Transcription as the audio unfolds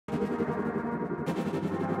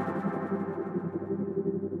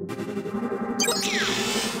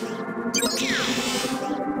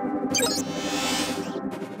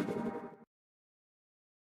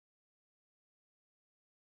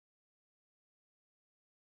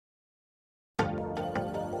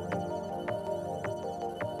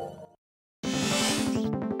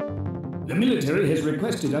The military has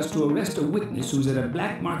requested us to arrest a witness who's at a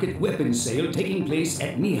black market weapons sale taking place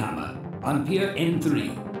at Nihama on Pier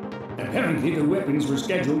N3. Apparently, the weapons were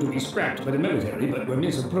scheduled to be scrapped by the military, but were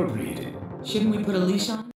misappropriated. Shouldn't we put a leash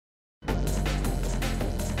on?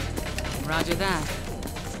 Roger that.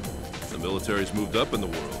 The military's moved up in the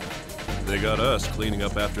world. They got us cleaning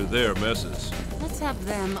up after their messes. Let's have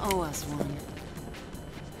them owe us one.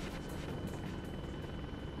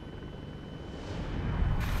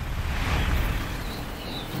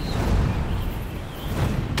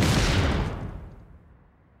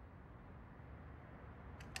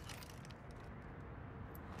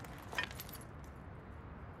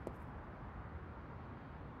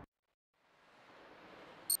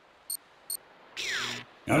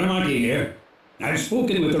 Aramaki here. I've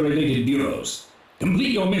spoken with the related bureaus.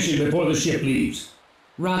 Complete your mission before the ship leaves.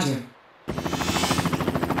 Roger.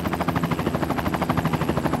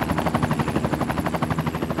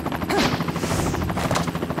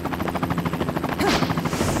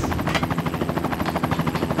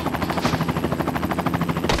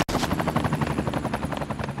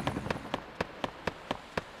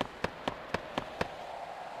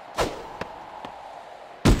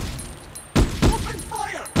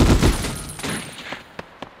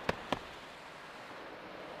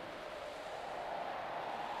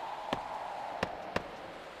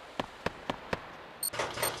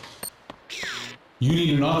 You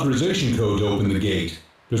need an authorization code to open the gate.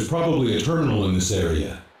 There's probably a terminal in this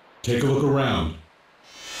area. Take a look around.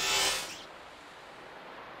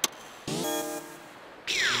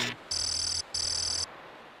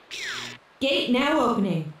 Gate now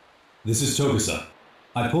opening. This is Togasa.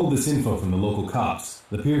 I pulled this info from the local cops.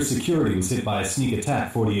 The pier's security was hit by a sneak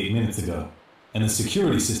attack 48 minutes ago, and the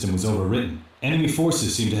security system was overwritten. Enemy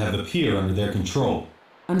forces seem to have the pier under their control.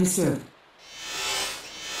 Understood.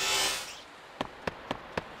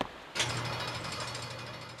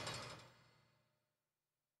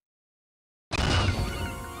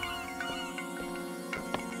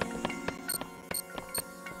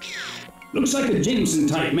 Looks like a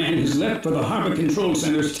Jameson-type man has left for the Harbor Control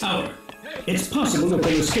Center's tower. It's possible that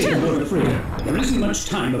they'll escape aboard a freighter. There isn't much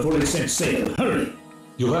time before they set sail. Hurry!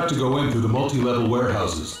 You'll have to go in through the multi-level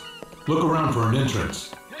warehouses. Look around for an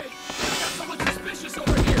entrance.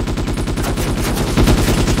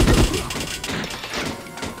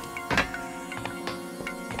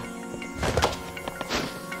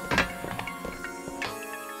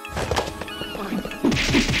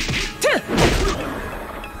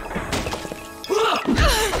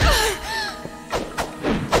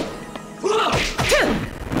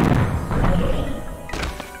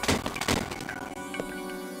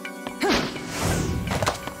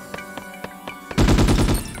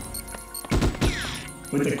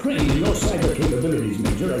 With the crane and your cyber capabilities,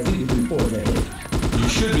 Major, I think you can forge ahead. You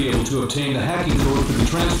should be able to obtain the hacking code for the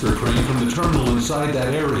transfer crane from the terminal inside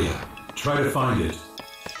that area. Try to find it.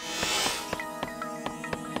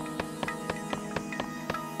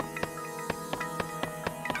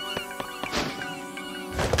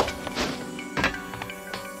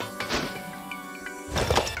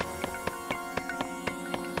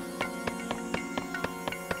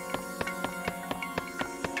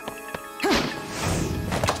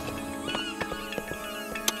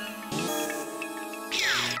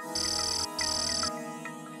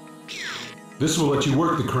 This will let you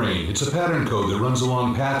work the crane. It's a pattern code that runs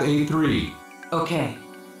along path A3. Okay.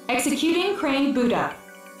 Executing crane boot up.